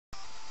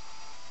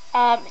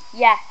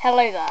Yeah,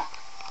 hello there.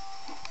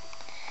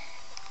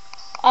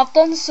 I've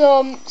done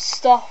some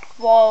stuff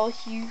while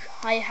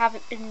I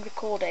haven't been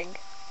recording.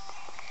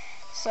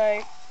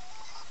 So,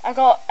 I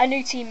got a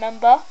new team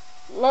member,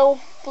 LIL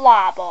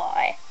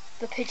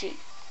FLYBOY-Pidgey.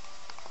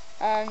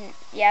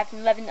 Yeah, I've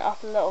been leveling it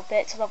up a little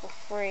bit to level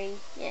 3.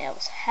 Yeah, it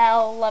was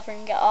hell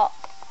leveling it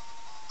up.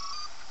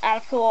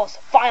 And of course,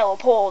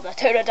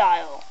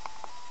 Pwn-Totodile.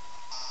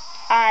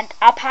 And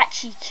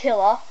Apache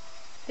Killer,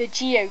 the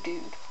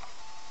Geodude.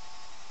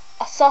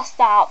 I sussed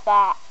out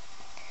that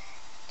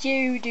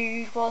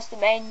Geodude was the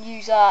main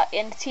user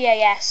in the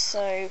TAS,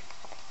 so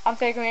I'm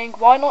figuring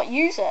why not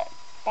use it?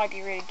 Might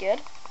be really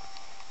good.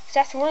 Because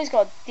after all, it's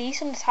got a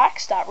decent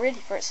attack stat really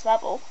for its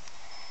level.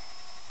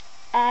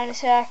 And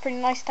it's a pretty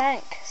nice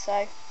tank,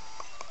 so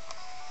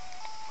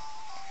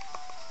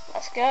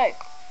let's go.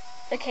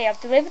 Okay, I've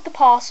delivered the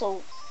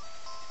parcel.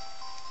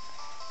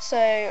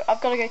 So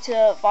I've got to go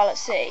to Violet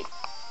City.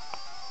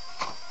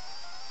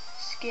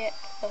 Skip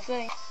a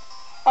thing.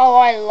 Oh,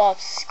 I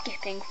love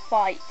skipping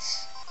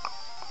fights.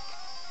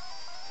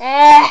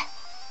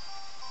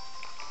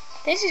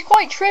 This is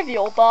quite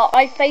trivial, but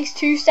I faced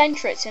 2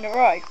 Centrets in a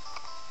row.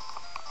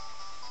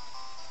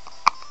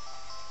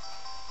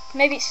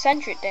 Maybe it's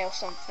Centret Day or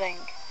something.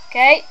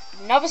 Okay,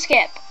 another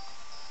skip.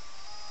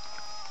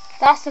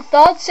 That's the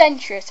 3rd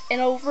Centret in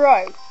a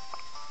row.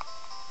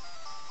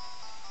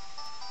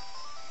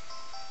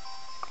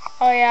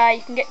 Oh yeah,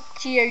 you can get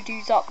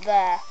Geodudes up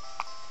there.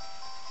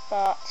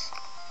 But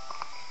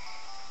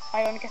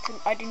I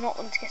do not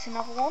want to get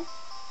another one.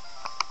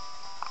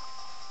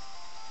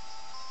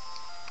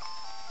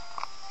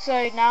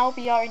 So now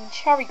we are in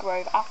Cherry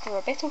Grove after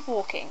a bit of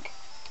walking,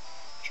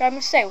 which I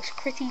must say was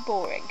pretty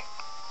boring.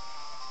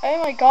 Oh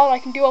my god, I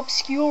can do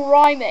obscure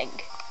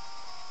rhyming.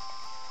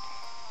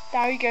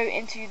 Now we go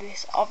into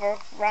this other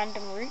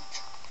random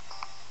route.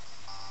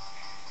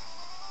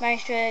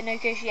 Managed to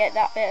negotiate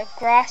that bit of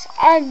grass,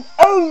 and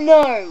oh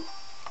no!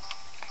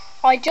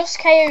 I just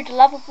KO'd a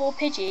level 4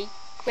 Pidgey,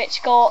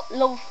 which got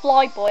LIL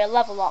FLYBOY a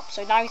level up,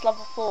 so now he's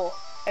level 4.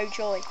 Oh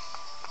joy.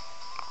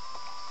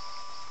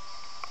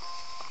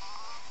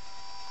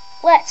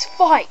 Let's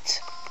fight!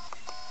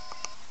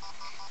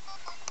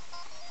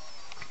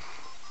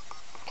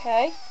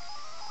 Okay.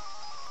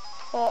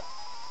 But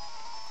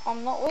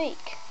I'm not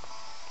weak.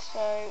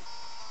 So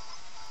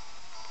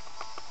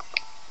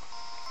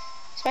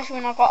especially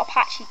when I've got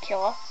Apache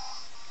Killer.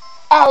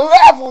 A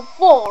level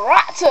 4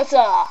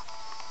 Rattata!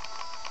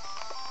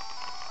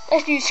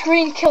 Let's do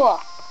Screen Killer.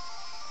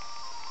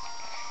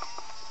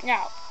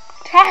 Now,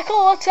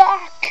 tackle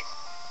attack!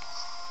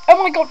 Oh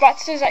my god,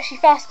 Rattata is actually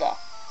faster.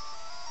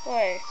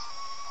 Whoa.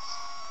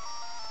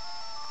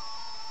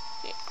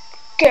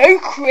 Go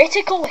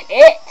critical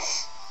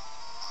hits!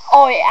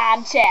 I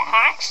am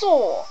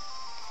Hacksaw!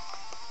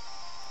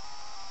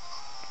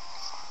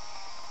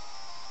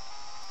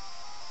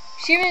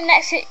 Assuming the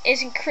next hit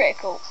isn't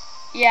critical.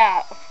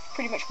 Yeah, I've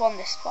pretty much won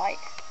this fight.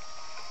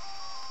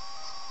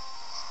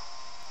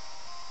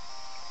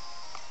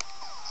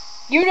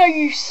 You know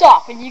you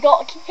suck when you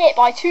got hit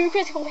by 2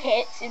 critical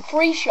hits in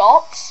 3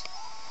 shots.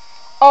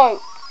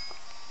 Oh.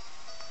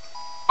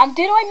 And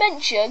did I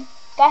mention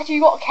that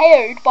you got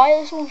KO'd by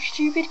a little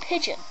stupid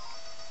pigeon?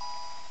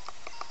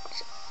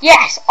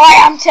 Yes, I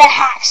am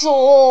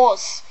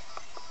Hacksaws!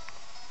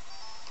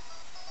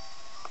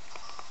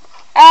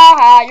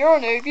 Aha, you're a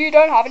noob, you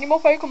don't have any more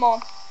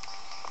Pokemon.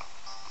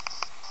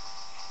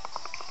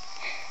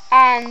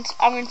 And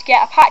I'm going to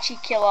get Apache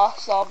Killer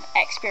some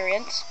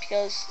experience,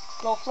 because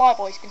LIL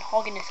FLYBOY's been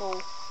hogging it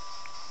all.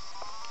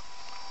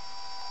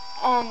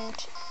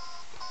 And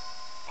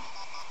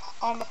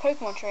I'm a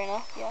Pokemon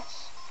trainer,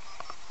 yes.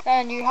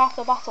 Then you have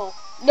to battle.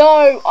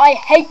 No, I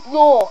hate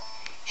law!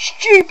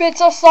 Stupid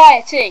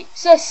society!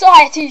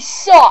 Society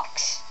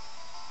sucks!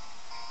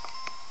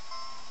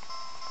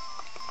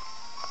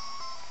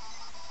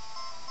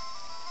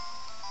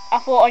 I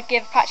thought I'd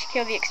give Apache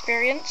Killer the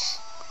experience,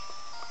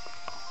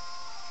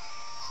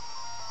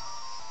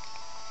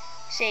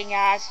 seeing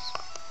as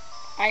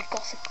I've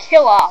got a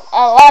killer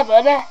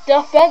 11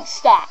 defense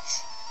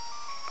stats.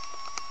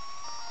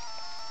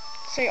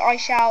 So I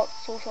shall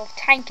sort of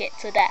tank it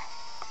to death.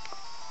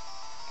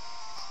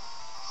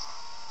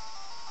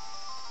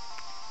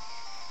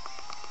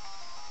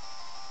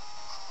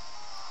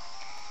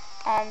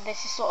 And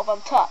this is sort of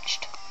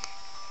untouched.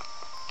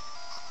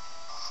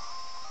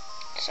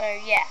 So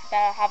yeah,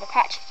 better have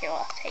Apache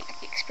Killer take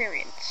the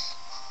experience.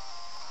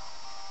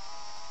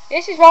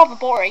 This is rather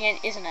boring,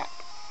 isn't it?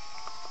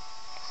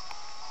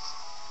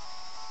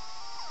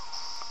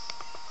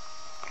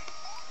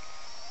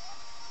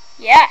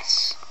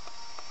 Yes!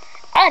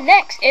 And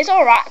next is a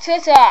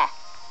Rattata!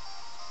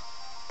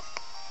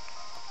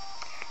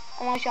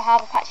 And I shall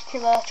have Apache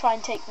Killer try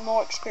and take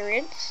more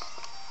experience.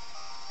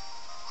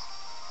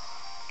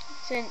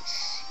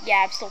 Since,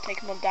 yeah, I'm still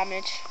taking more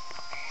damage.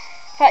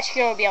 Apache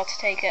Killer will be able to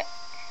take it.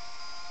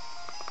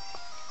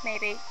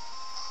 Maybe.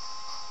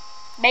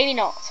 Maybe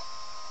not.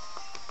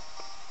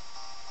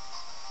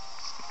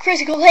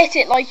 Critical hit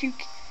it like your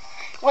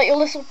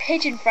little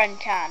pigeon friend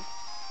can.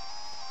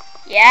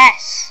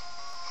 Yes!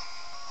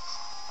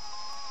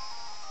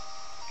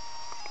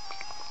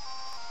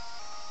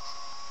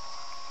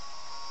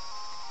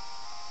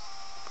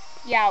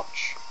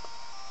 Youch.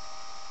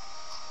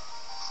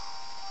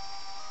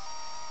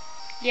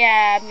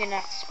 Yeah, I'm gonna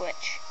have to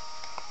switch.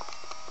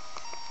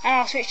 And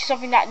I'll switch to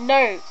something that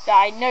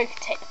I know can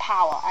take the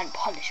power and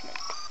punishment.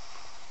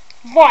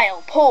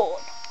 Vile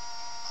Pawn!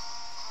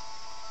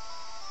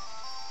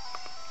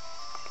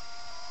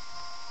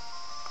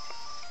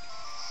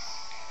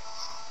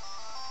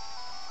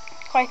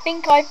 I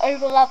think I've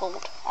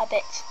over-leveled a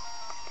bit.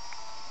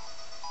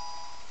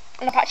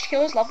 And Apache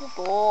Killer's level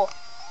 4.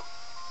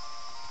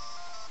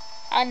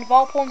 And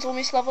Vile Pawn's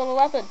almost level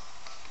 11.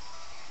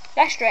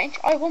 That's strange,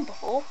 I won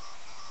before.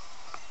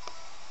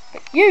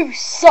 But you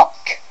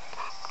suck!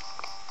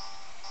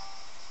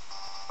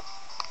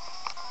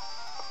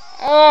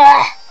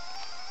 Ugh.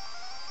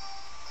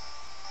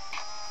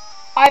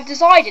 I've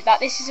decided that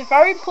this is a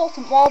very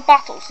important wild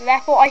battle, so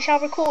therefore I shall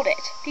record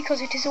it, because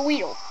it is a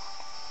Weedle.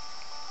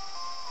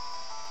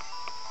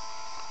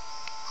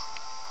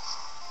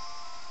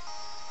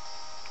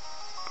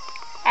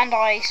 And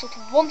I sort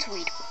of want a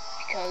Weedle,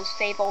 because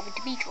they evolve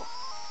into Beetle.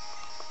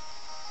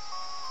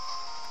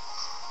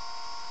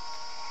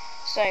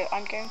 So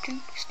I'm going to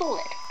stall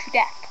it to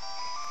death.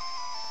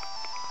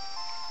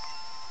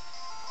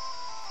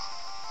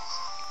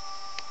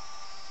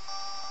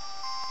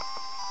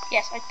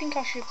 Yes, I think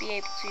I should be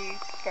able to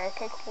throw a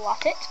Pokeball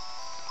at it.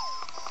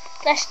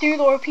 Let's do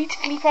the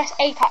repeatedly press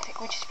A tactic,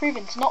 which is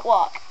proven to not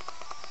work.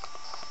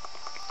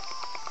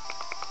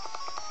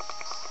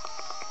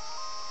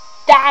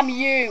 Damn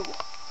you!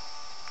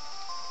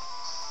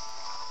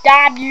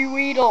 Damn you,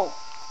 Weedle!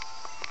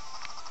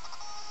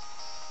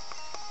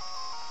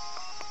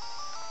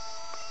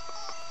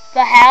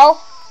 The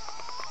hell?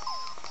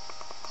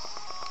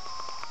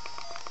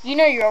 You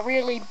know you're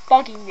really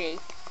bugging me.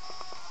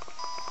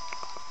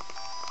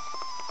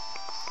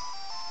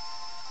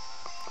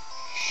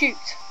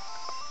 Shoot.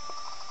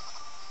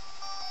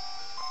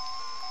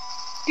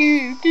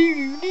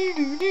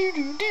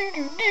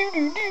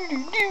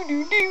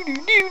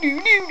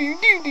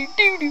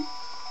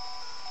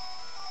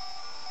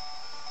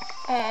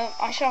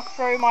 I shall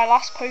throw my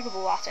last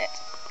Pokeball at it.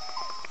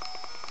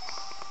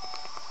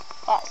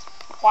 That's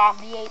wham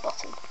the A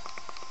button.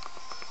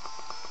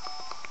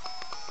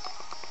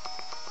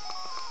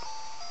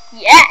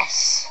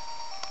 Yes!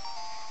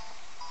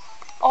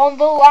 On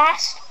the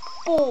last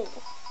ball.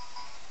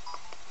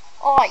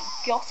 I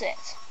got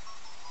it.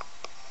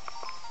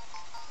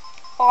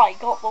 I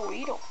got the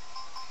Weedle.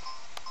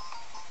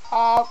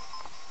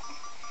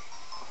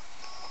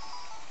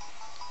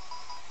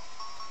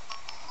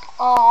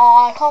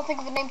 I can't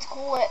think of a name to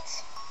call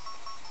it.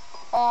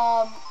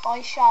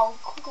 I shall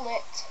call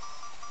it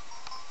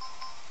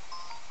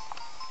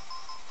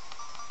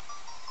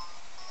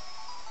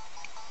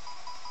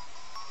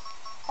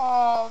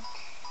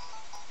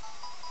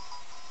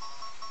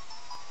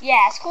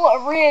yeah, let's call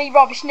it a really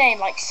rubbish name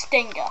like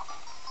Stinger.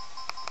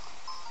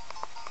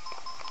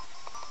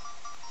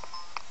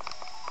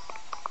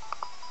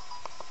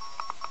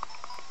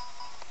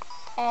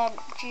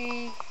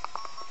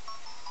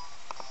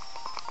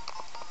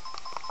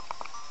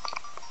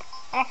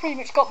 I've pretty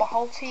much got my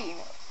whole team,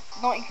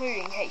 not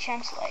including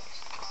HM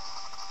slaves.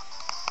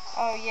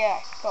 Oh yeah,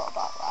 I forgot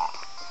about that.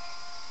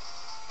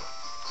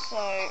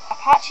 So,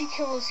 Apache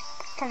Killer's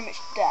pretty much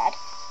dead.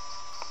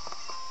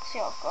 See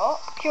what I've got.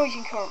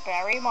 Poison Current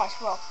Berry, might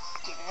as well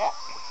give it up.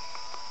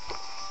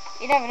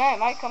 You never know, it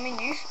might come in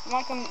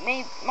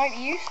might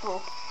be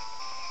useful.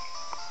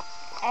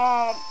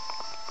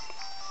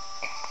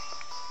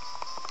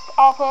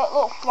 I'll put a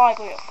little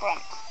Flyboy up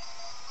front.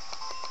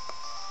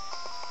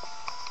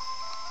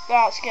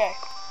 Let's go.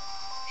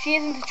 She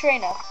isn't a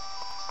trainer,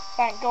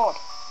 thank God.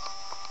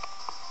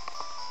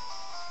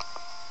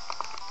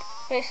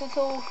 But this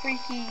little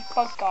freaky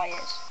bug guy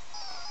is.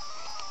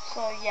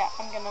 So yeah,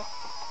 I'm gonna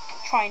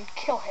try and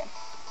kill him.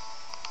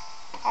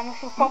 And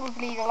this will probably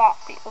be the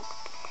last. This will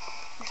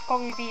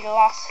probably be the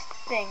last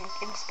thing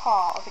in this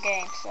part of the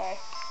game. So.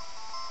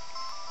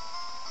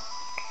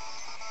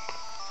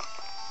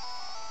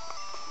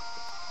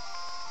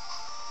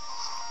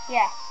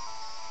 Yeah.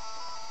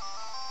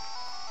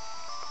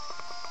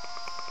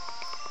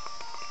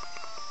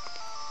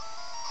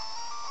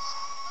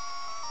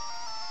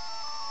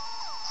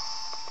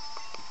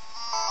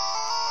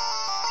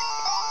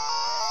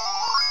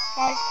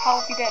 Nice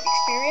healthy bit of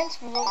experience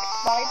from LIL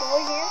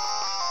FLYBOY here.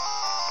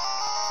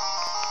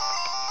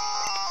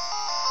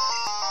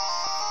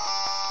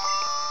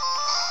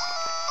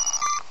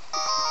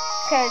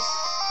 Because,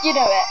 you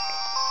know it,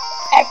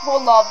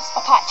 everyone loves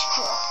Apache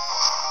Killer.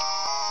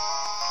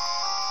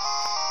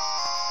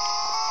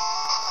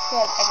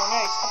 Because everyone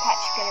knows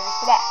Apache Killer is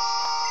the best.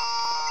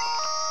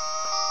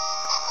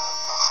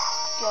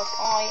 Because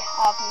I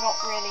have not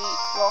really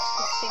lost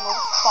a single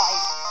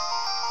fight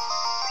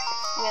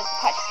with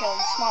Apache Killer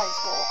and Smiley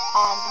Sword,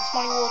 and when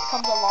Smiley Sword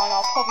comes online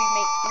I'll probably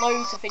make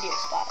loads of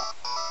videos about it.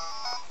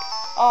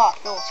 Ah,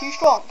 you're too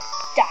strong.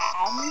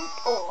 Damn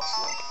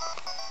awesome.